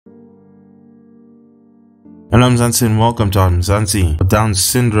Hello Mzansi and welcome to Mzansi. Down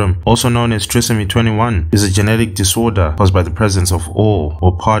syndrome, also known as trisomy 21, is a genetic disorder caused by the presence of all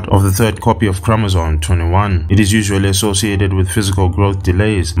or part of the third copy of chromosome 21. It is usually associated with physical growth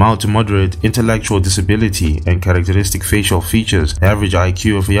delays, mild to moderate intellectual disability, and characteristic facial features. The average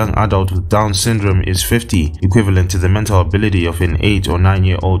IQ of a young adult with Down syndrome is 50, equivalent to the mental ability of an 8 or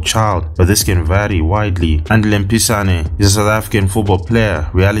 9-year-old child, but this can vary widely. Andile Mpisane is a South African football player,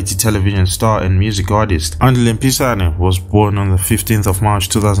 reality television star, and music artist. Andile Mpisane was born on the 15th of March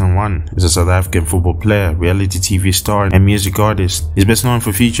 2001. Is a South African football player, reality TV star, and music artist. He's best known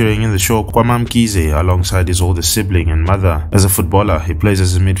for featuring in the show KwaMamKhize alongside his older sibling and mother. As a footballer, he plays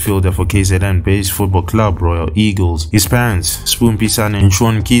as a midfielder for KZN-based football club Royal Eagles. His parents, Spoon Mpisane and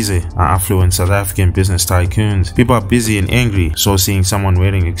Sean Mkhize, are affluent South African business tycoons. People are busy and angry, so seeing someone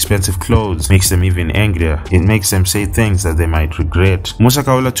wearing expensive clothes makes them even angrier. It makes them say things that they might regret. Musa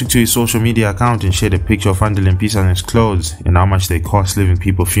Kaula took to his social media account and shared a picture of Andile Mpisane's clothes and how much they cost, leaving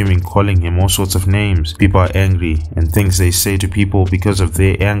people fuming, calling him all sorts of names. People are angry, and things they say to people because of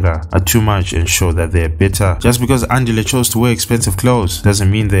their anger are too much and show that they are bitter. Just because Andile chose to wear expensive clothes doesn't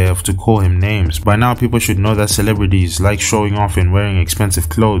mean they have to call him names. By now people should know that celebrities like showing off and wearing expensive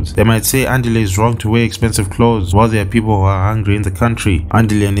clothes. They might say Andile is wrong to wear expensive clothes while there are people who are hungry in the country.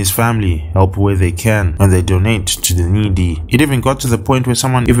 Andile and his family help where they can and they donate to the needy. It even got to the point where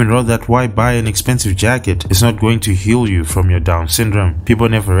someone even wrote that why buy an expensive jacket? It's not going to heal you from your Down syndrome. People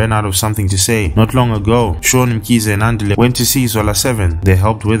never ran out of something to say. Not long ago, Sean Mkhize and Andile went to see Zola 7. They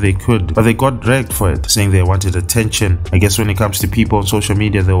helped where they could, but they got dragged for it, saying they wanted attention. I guess when it comes to people on social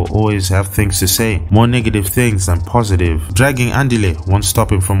media, they will always have things to say, more negative things than positive. Dragging Andile won't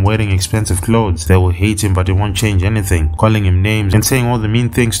stop him from wearing expensive clothes. They will hate him, but it won't change anything. Calling him names and saying all the mean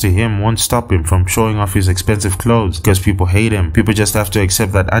things to him won't stop him from showing off his expensive clothes, because people hate him. People just have to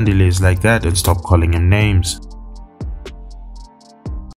accept that Andile is like that and stop calling him names.